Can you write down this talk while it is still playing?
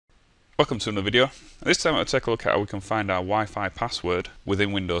Welcome to another video. This time I'll take a look at how we can find our Wi-Fi password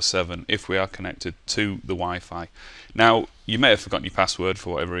within Windows 7 if we are connected to the Wi-Fi. Now, you may have forgotten your password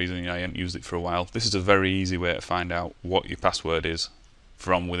for whatever reason, you haven't used it for a while. This is a very easy way to find out what your password is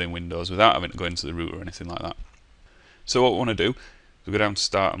from within Windows without having to go into the root or anything like that. So what we want to do is we go down to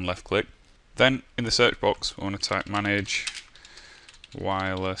Start and left click. Then in the search box we want to type Manage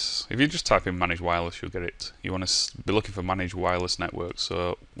Wireless. If you just type in Manage Wireless, you'll get it. You want to be looking for Manage Wireless Network.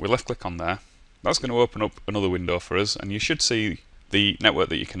 So we left click on there. That's going to open up another window for us, and you should see the network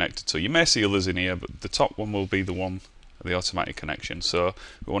that you're connected to. You may see others in here, but the top one will be the one, the automatic connection. So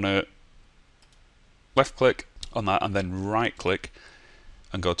we want to left click on that and then right click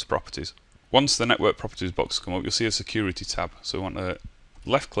and go to Properties. Once the Network Properties box comes up, you'll see a Security tab. So we want to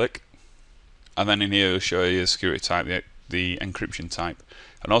left click, and then in here it'll show you the security type, the encryption type,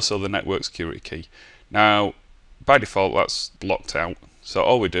 and also the network security key. Now, by default, that's locked out. So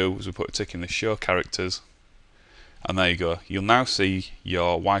all we do is we put a tick in the show characters, and there you go. You'll now see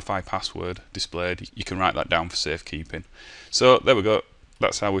your Wi-Fi password displayed. You can write that down for safekeeping. So there we go.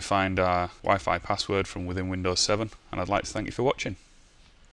 That's how we find our Wi-Fi password from within Windows 7, and I'd like to thank you for watching.